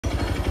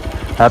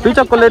Happy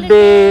chocolate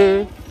day.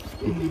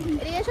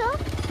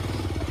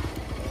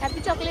 Happy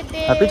chocolate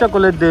day. Happy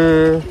chocolate day.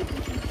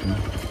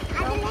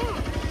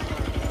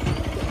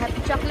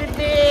 Happy chocolate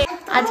day.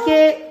 আজকে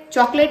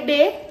chocolate day,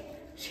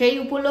 সেই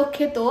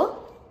উপলক্ষে তো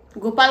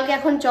গোপালকে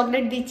এখন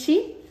চকলেট দিচ্ছি।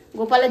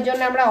 গোপালের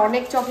জন্য আমরা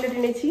অনেক চকলেট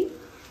এনেছি।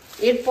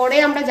 এরপরে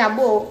আমরা যাব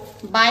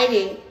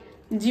বাইরে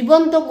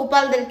জীবন্ত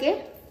গোপালদেরকে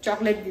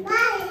চকলেট দিতে।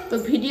 তো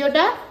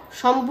ভিডিওটা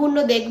সম্পূর্ণ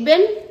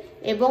দেখবেন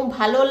এবং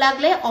ভালো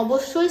লাগলে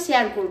অবশ্যই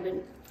শেয়ার করবেন।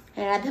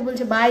 হ্যাঁ, রাধে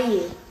বলছে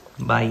বাইয়ে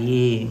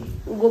বাইয়ে।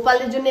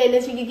 গোপালের জন্য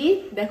এনেছি কি কি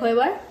দেখো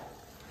এবার।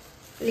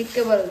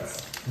 লিকেবলস,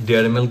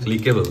 ডেয়ারি মিল্ক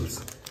লিকেবলস,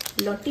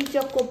 নটি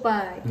চকো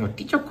পাই,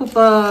 নটি চকো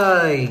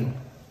পাই,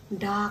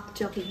 ডার্ক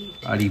চকলেট,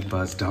 আরে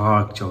বাস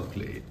ডার্ক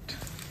চকলেট,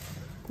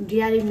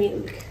 ডেয়ারি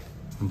মিল্ক।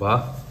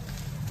 বাহ,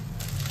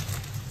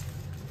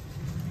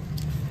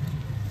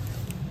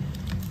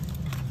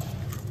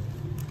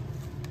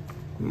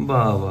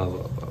 বাহ বাহ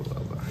বাহ বাহ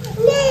বাহ বাহ।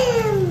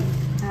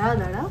 দাঁড়াও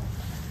দাঁড়াও,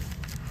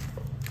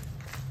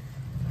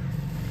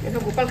 এটা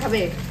গোপাল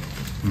খাবে।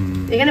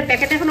 এখানে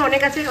প্যাকেট এখন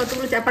অনেক আছে,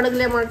 অতগুলো চাপানো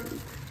দিলে আমার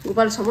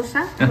গোপাল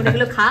সমস্যা।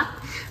 এগুলো খা,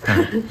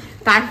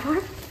 তারপর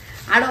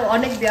আরো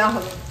অনেক দেওয়া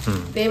হবে।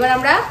 তো এবার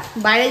আমরা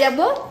বাইরে যাব,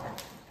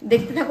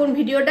 দেখতে থাকুন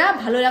ভিডিওটা।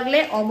 ভালো লাগলে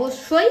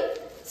অবশ্যই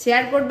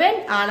শেয়ার করবেন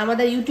আর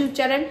আমাদের ইউটিউব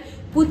চ্যানেল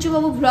পুচু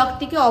বাবু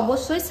ব্লগটিকে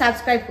অবশ্যই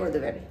সাবস্ক্রাইব করে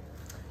দেবেন।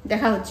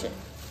 দেখা হচ্ছে।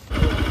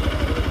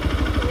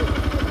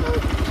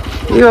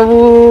 এই বাবু,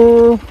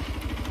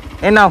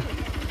 এ নাও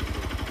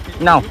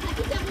নাও,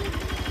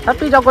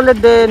 হ্যাপি চকোলেট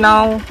ডে,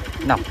 নাও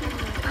নাও।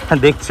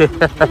 দেখছে,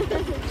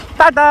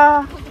 টাটা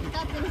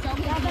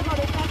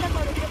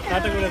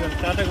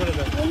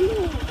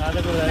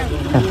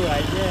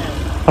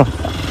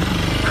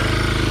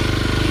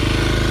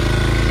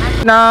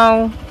নাও,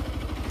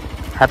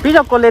 হ্যাপি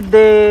চকোলেট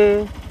ডে।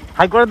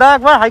 হাই করে দাও,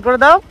 একবার হাই করে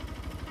দাও।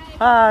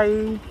 হাই।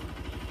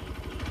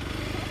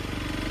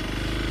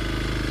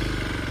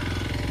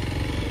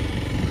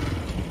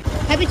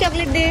 Happy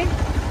chocolate day.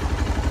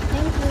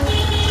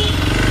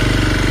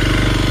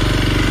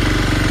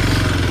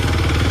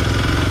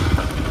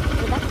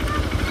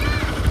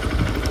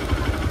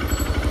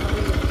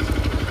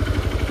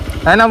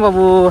 হ্যাঁ না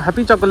বাবু,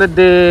 happy chocolate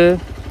day.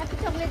 Happy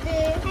chocolate day.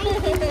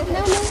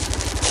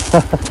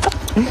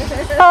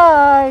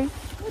 High.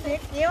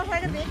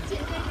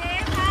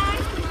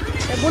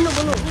 বলো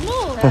বলো বলো।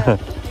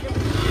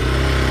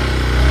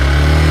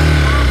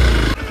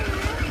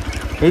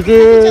 এই যে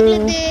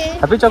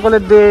হ্যাপি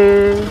চকোলেট ডে।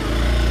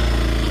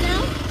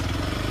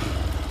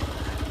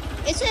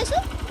 এসো এসো,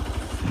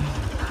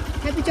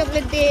 হ্যাপি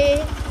চকলেট ডে।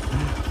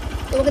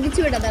 তোমাকে দিচ্ছি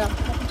বেটা, দাঁড়াও।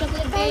 Happy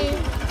chocolate day,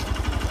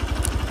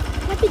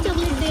 happy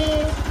chocolate day.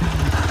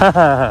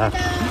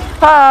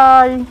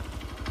 High.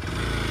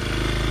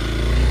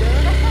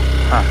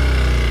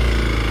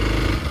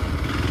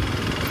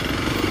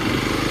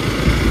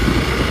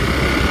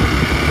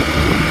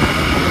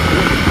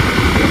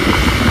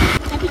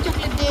 Happy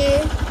chocolate day.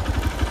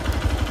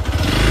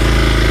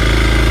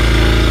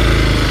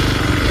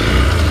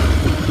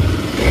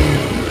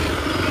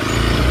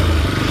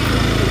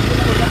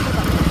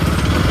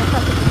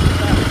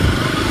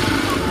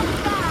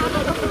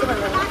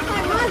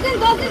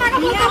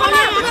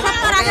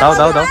 দাও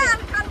দাও দাও।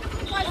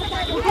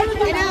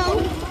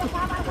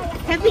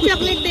 Happy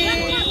chocolate day.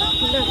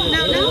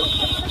 নাও নাও,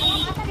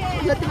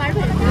 ধরতে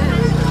পারবে?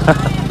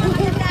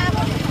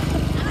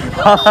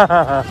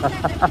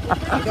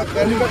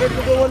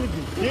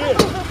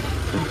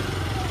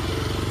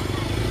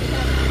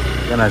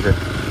 কেন আছে?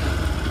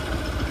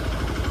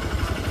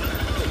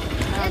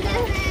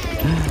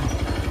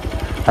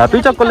 Happy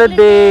chocolate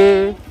day.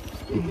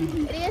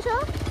 এসো,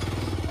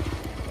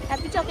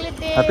 happy chocolate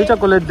day. Happy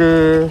chocolate day.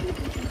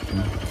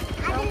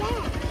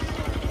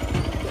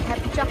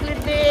 Happy chocolate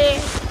day.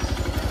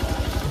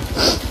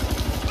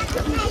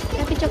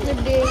 Happy chocolate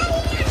day.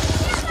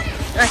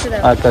 আচ্ছা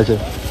দাও। আচ্ছা আচ্ছা।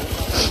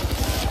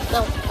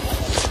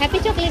 Happy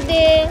chocolate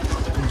day.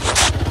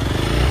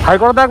 হাই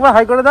করে দাও, একবার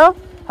হাই করে দাও।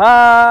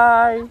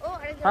 হাই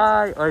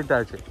হাই, ওইটা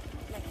আছে।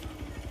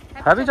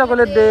 Happy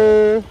chocolate day.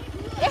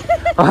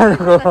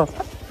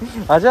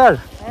 আচার,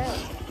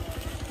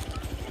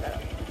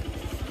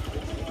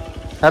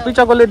 happy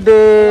chocolate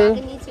day.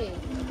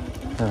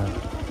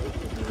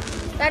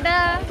 Tata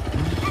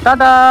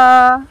tata.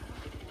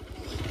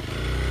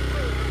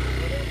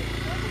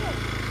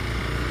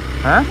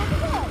 হ্যাঁ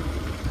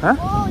হ্যাঁ,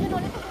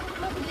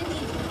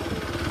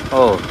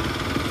 ও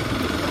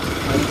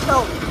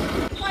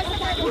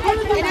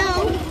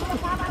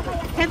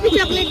হ্যাপি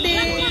চকলেট ডে।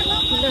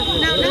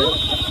 নাও নাও,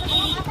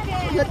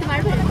 ধরতে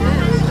পারবে?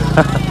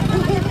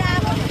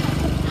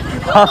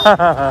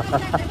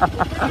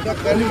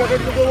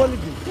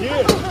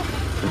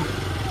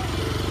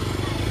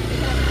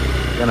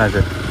 কেন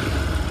আছে?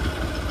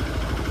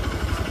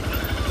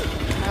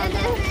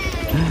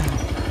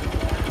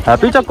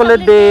 Happy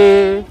chocolate day.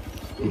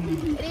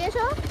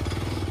 এসো,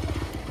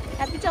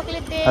 happy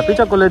chocolate day. Happy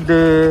chocolate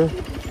day.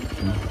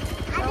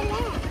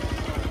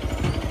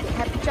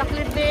 Happy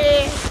chocolate day.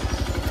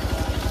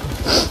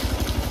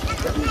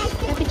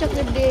 Happy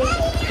chocolate day.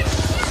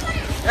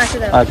 আচ্ছা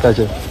দাও। আচ্ছা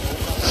আচ্ছা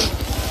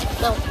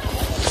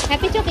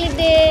হ্যাপি চকলেট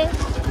ডে।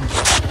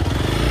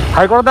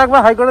 হাই করে দাও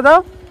একবার, হাই করে দাও।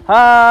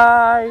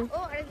 হাই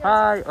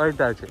হাই,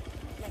 ওইটা আছে।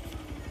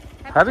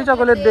 Happy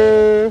chocolate day.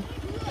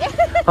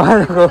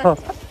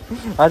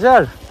 আচ্ছা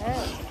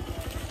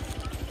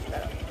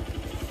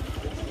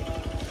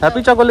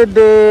happy chocolate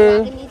day.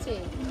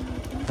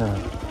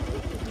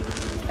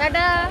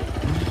 Tata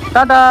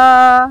tata.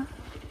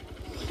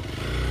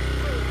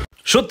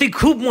 সত্যি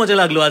খুব মজা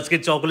লাগলো আজকে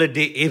চকোলেট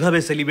ডে এভাবে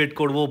সেলিব্রেট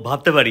করব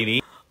ভাবতে পারিনি।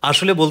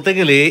 আসলে বলতে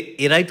গেলে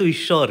এরাই তো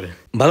ঈশ্বর।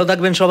 ভালো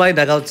থাকবেন সবাই,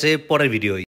 দেখা হচ্ছে পরের ভিডিওয়।